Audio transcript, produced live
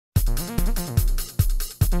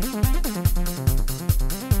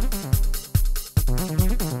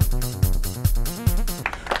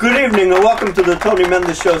Good evening and welcome to the Tony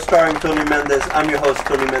Mendez Show starring Tony Mendez. I'm your host,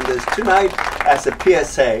 Tony Mendez. Tonight, as a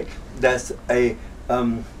PSA, that's a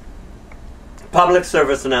public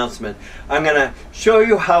service announcement. I'm going to show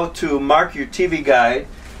you how to mark your TV guide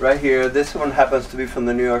right here. This one happens to be from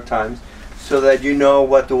the New York Times, so that you know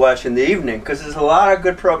what to watch in the evening, because there's a lot of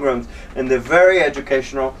good programs and they're very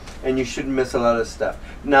educational and you shouldn't miss a lot of stuff.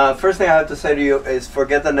 Now, the first thing I have to say to you is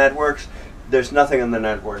forget the networks. There's nothing on the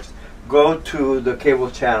networks. Go to the cable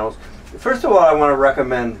channels. First of all, I want to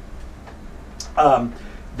recommend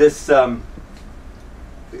this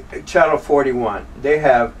channel 41. They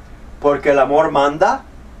have Porque el amor manda,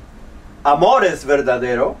 Amor es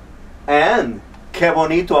verdadero, and Que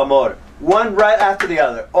bonito amor. One right after the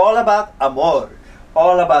other. All about amor.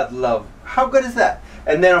 All about love. How good is that?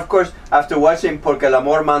 And then, of course, after watching Porque el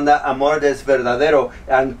amor manda, Amor es verdadero,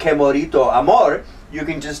 and Que bonito amor, you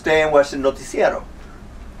can just stay and watch the noticiero.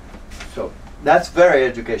 So that's very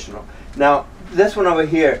educational. Now, this one over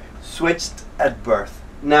here, switched at birth.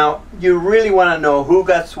 Now, you really want to know who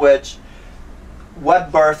got switched,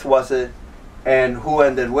 what birth was it, and who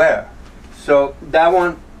ended where. So that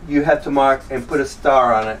one you have to mark and put a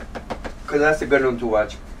star on it, because that's a good one to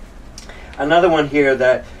watch. Another one here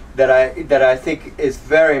that I think is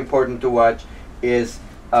very important to watch is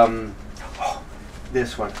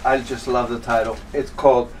this one. I just love the title. It's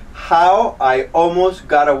called How I Almost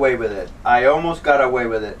Got Away With It. I almost got away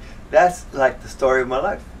with it. That's like the story of my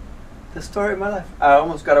life. The story of my life. I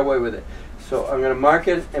almost got away with it. So I'm going to mark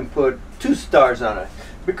it and put 2 stars on it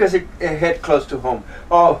because it hit close to home.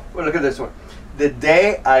 Oh, well, look at this one. The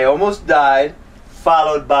day I almost died,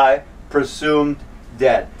 followed by presumed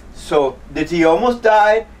dead. So did he almost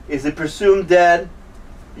die? Is it presumed dead?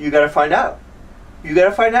 You got to find out. You got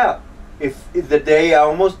to find out if the day I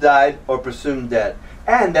almost died or presumed dead.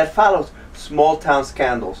 And that follows Small Town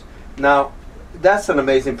Scandals. Now, that's an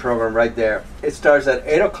amazing program right there. It starts at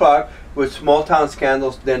 8 o'clock with Small Town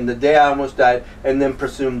Scandals, then The Day I Almost Died, and then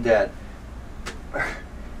Presumed Dead.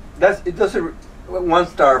 It does 1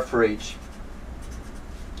 star for each.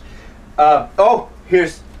 Oh,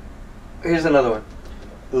 here's another one.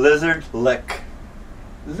 Lizard Lick.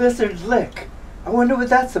 Lizard Lick. I wonder what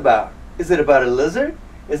that's about. Is it about a lizard?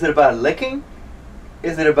 Is it about licking?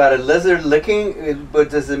 Is it about a lizard licking? But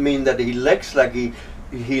does it mean that he licks, like he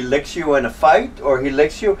licks you in a fight, or he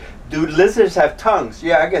licks you? Do lizards have tongues?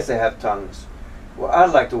 Yeah, I guess they have tongues. Well,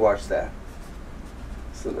 I'd like to watch that.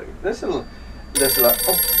 So there's a lot.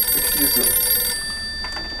 Oh, excuse me.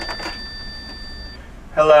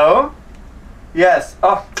 Hello? Yes.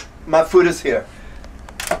 Oh, my food is here.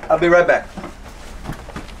 I'll be right back.